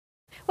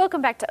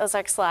Welcome back to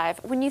Ozarks Live.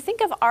 When you think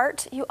of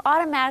art, you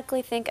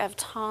automatically think of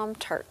Tom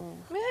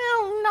Turton.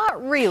 Well,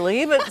 not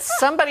really, but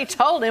somebody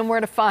told him where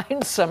to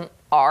find some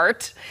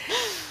art.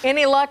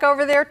 Any luck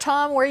over there,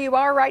 Tom, where you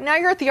are right now?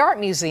 You're at the Art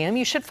Museum.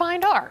 You should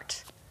find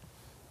art.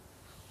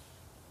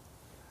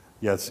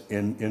 Yes,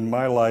 in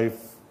my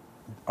life,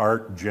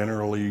 art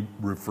generally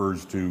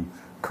refers to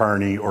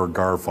Carney or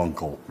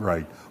Garfunkel,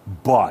 right?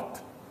 But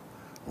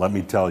let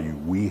me tell you,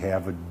 we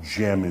have a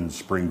gem in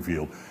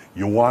Springfield.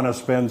 You want to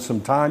spend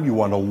some time, you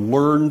want to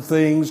learn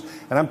things,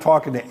 and I'm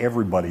talking to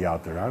everybody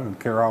out there. I don't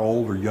care how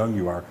old or young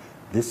you are.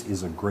 This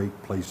is a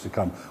great place to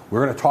come.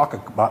 We're going to talk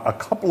about a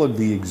couple of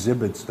the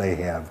exhibits they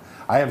have.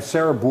 I have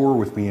Sarah Boer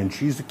with me, and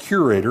she's the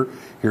curator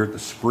here at the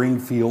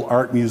Springfield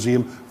Art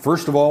Museum.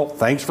 First of all,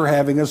 thanks for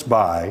having us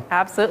by.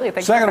 Absolutely.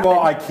 Thanks. Second of all,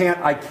 I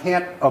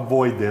can't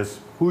avoid this.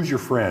 Who's your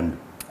friend?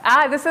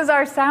 This is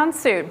our sound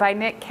suit by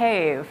Nick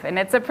Cave, and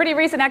it's a pretty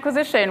recent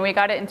acquisition. We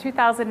got it in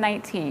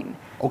 2019.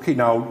 Okay,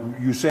 now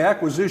you say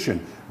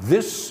acquisition.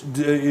 This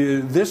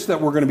that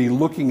we're going to be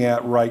looking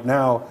at right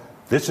now,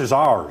 this is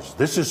ours.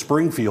 This is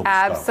Springfield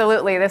stuff.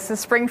 Absolutely. This is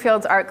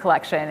Springfield's art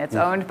collection. It's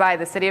owned by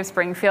the city of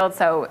Springfield,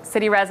 so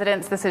city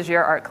residents, this is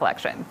your art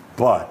collection.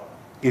 But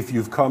if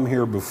you've come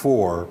here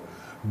before,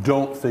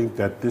 don't think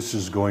that this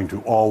is going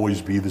to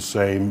always be the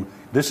same.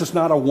 This is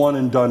not a one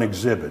and done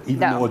exhibit,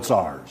 even though it's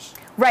ours.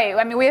 Right.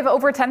 I mean, we have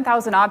over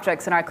 10,000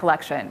 objects in our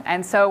collection.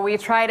 And so we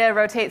try to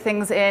rotate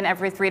things in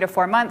every 3 to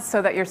 4 months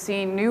so that you're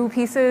seeing new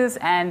pieces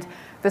and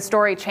the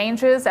story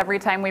changes every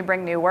time we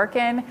bring new work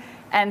in.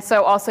 And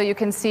so also you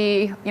can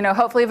see, you know,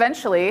 hopefully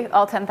eventually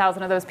all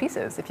 10,000 of those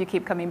pieces if you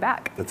keep coming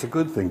back. That's a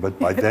good thing, but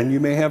by then you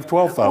may have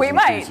 12,000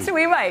 pieces.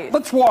 We might.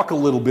 Let's walk a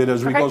little bit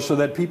as we go so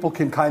that people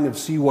can kind of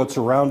see what's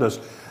around us.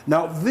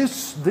 Now,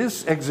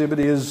 this exhibit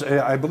is,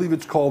 I believe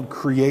it's called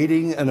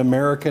Creating an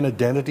American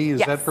Identity.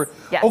 Is that correct?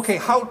 Yes. Okay,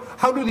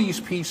 how do these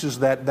pieces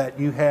that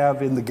you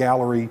have in the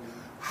gallery,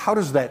 how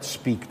does that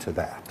speak to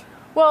that?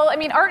 Well, I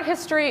mean, art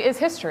history is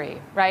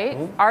history, right?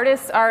 Mm-hmm.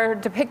 Artists are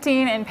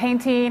depicting and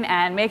painting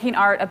and making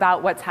art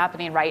about what's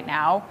happening right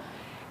now.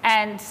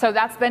 And so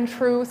that's been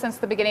true since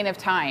the beginning of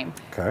time.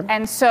 Okay.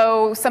 And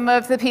so some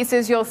of the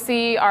pieces you'll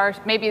see are,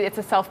 maybe it's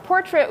a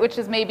self-portrait, which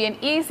is maybe an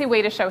easy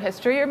way to show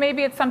history, or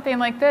maybe it's something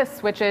like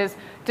this, which is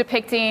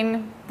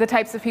depicting the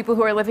types of people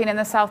who are living in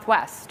the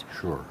Southwest.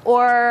 Sure.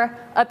 Or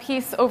a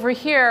piece over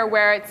here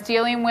where it's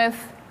dealing with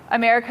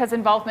America's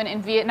involvement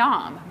in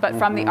Vietnam, but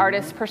from the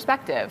artist's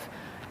perspective.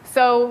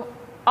 So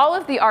all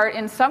of the art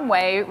in some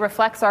way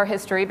reflects our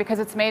history because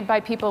it's made by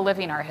people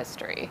living our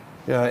history.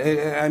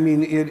 Yeah, I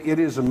mean, it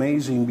is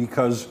amazing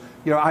because,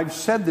 you know, I've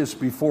said this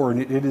before,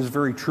 and it is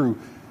very true.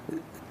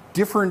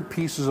 Different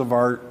pieces of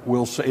art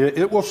will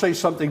say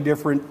something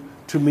different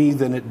to me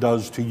than it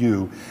does to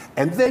you.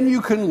 And then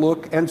you can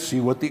look and see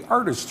what the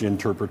artist's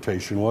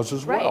interpretation was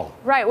as well.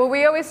 Right. Well,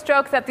 we always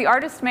joke that the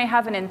artist may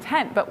have an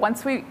intent, but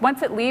once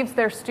it leaves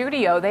their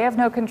studio, they have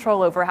no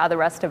control over how the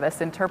rest of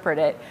us interpret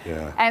it.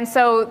 Yeah. And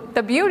so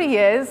the beauty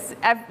is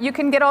you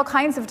can get all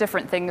kinds of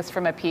different things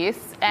from a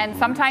piece, and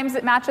sometimes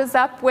it matches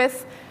up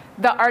with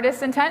the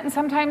artist's intent, and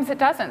sometimes it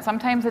doesn't.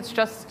 Sometimes it's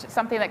just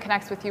something that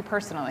connects with you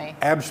personally.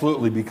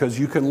 Absolutely, because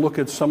you can look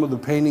at some of the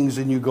paintings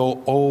and you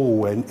go,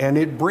 oh, and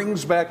it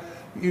brings back,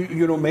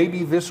 you know,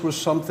 maybe this was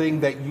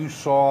something that you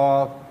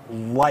saw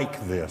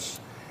like this,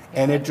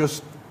 and it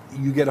just,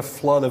 you get a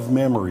flood of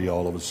memory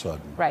all of a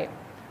sudden. Right.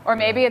 Or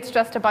maybe it's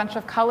just a bunch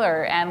of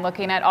color, and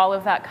looking at all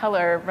of that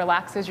color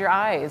relaxes your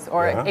eyes,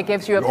 or it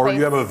gives you a place. Or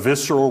you have a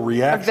visceral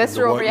reaction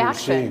to what you're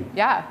seeing.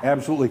 Yeah.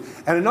 Absolutely.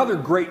 And another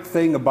great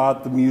thing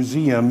about the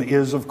museum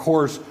is, of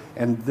course,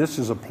 and this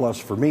is a plus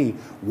for me,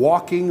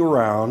 walking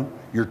around,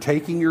 you're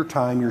taking your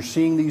time, you're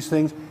seeing these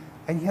things,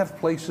 and you have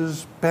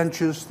places,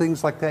 benches,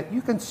 things like that.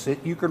 You can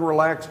sit, you can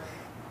relax,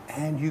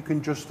 and you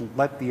can just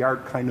let the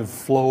art kind of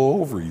flow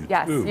over you,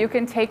 yes, too. you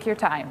can take your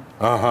time.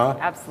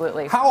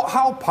 Absolutely.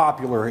 How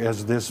popular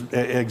has this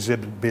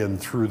exhibit been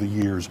through the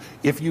years,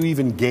 if you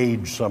even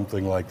gauge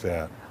something like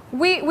that?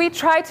 We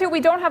try to.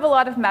 We don't have a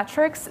lot of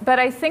metrics, but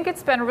I think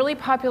it's been really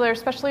popular,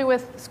 especially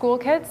with school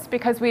kids,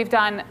 because we've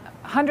done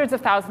hundreds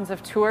of thousands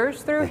of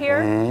tours through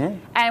here.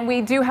 And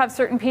we do have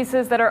certain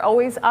pieces that are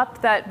always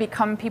up that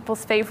become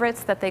people's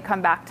favorites that they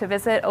come back to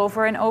visit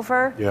over and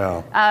over.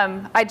 Yeah.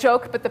 I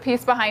joke, but the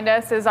piece behind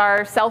us is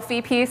our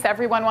selfie piece.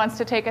 Everyone wants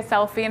to take a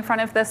selfie in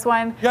front of this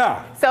one.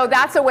 Yeah. So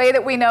that's a way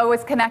that we know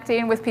it's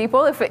connecting with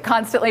people if it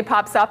constantly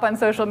pops up on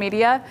social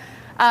media.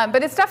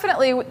 But it's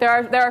definitely,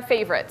 there are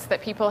favorites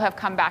that people have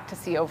come back to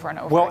see over and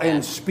over again.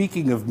 And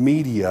speaking of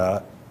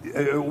media,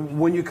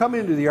 when you come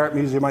into the Art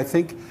Museum, I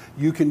think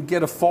you can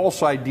get a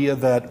false idea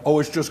that, oh,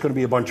 it's just going to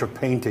be a bunch of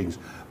paintings.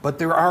 But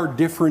there are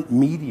different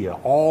media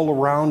all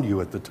around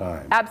you at the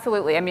time.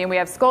 Absolutely. I mean, we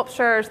have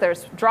sculptures,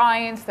 there's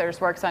drawings,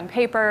 there's works on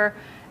paper.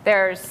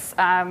 There's,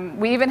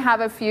 we even have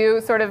a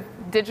few sort of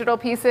digital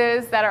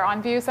pieces that are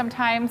on view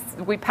sometimes.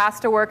 We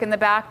passed a work in the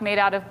back made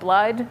out of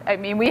blood. I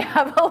mean, we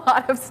have a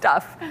lot of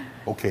stuff.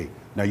 Okay,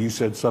 Now, you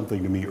said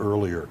something to me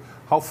earlier.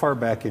 How far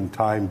back in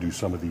time do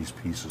some of these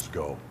pieces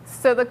go?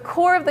 So the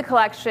core of the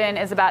collection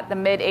is about the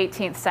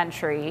mid-18th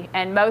century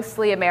and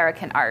mostly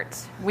American art.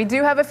 We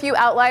do have a few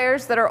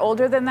outliers that are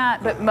older than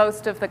that, but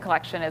most of the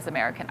collection is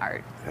American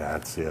art.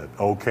 That's it.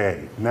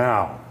 Okay,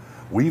 now,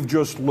 we've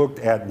just looked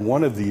at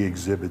one of the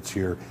exhibits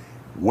here.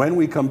 When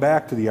we come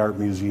back to the Art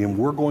Museum,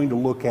 we're going to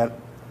look at,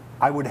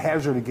 I would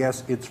hazard a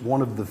guess, it's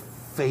one of the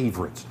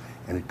favorites.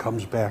 And it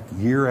comes back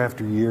year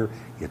after year.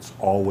 It's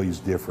always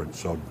different.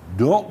 So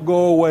don't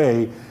go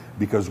away,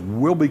 because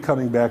we'll be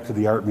coming back to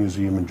the Art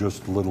Museum in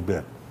just a little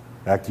bit.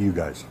 Back to you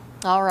guys.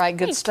 All right,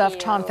 good Thank stuff, you.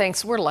 Tom.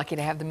 Thanks. We're lucky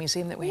to have the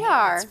museum that we have.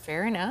 are. It's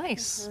very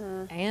nice.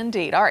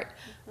 Indeed. All right,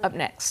 up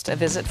next, a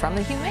visit from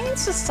the Humane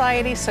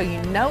Society, so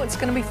you know it's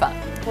going to be fun.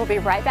 We'll be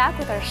right back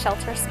with our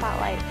shelter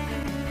spotlight.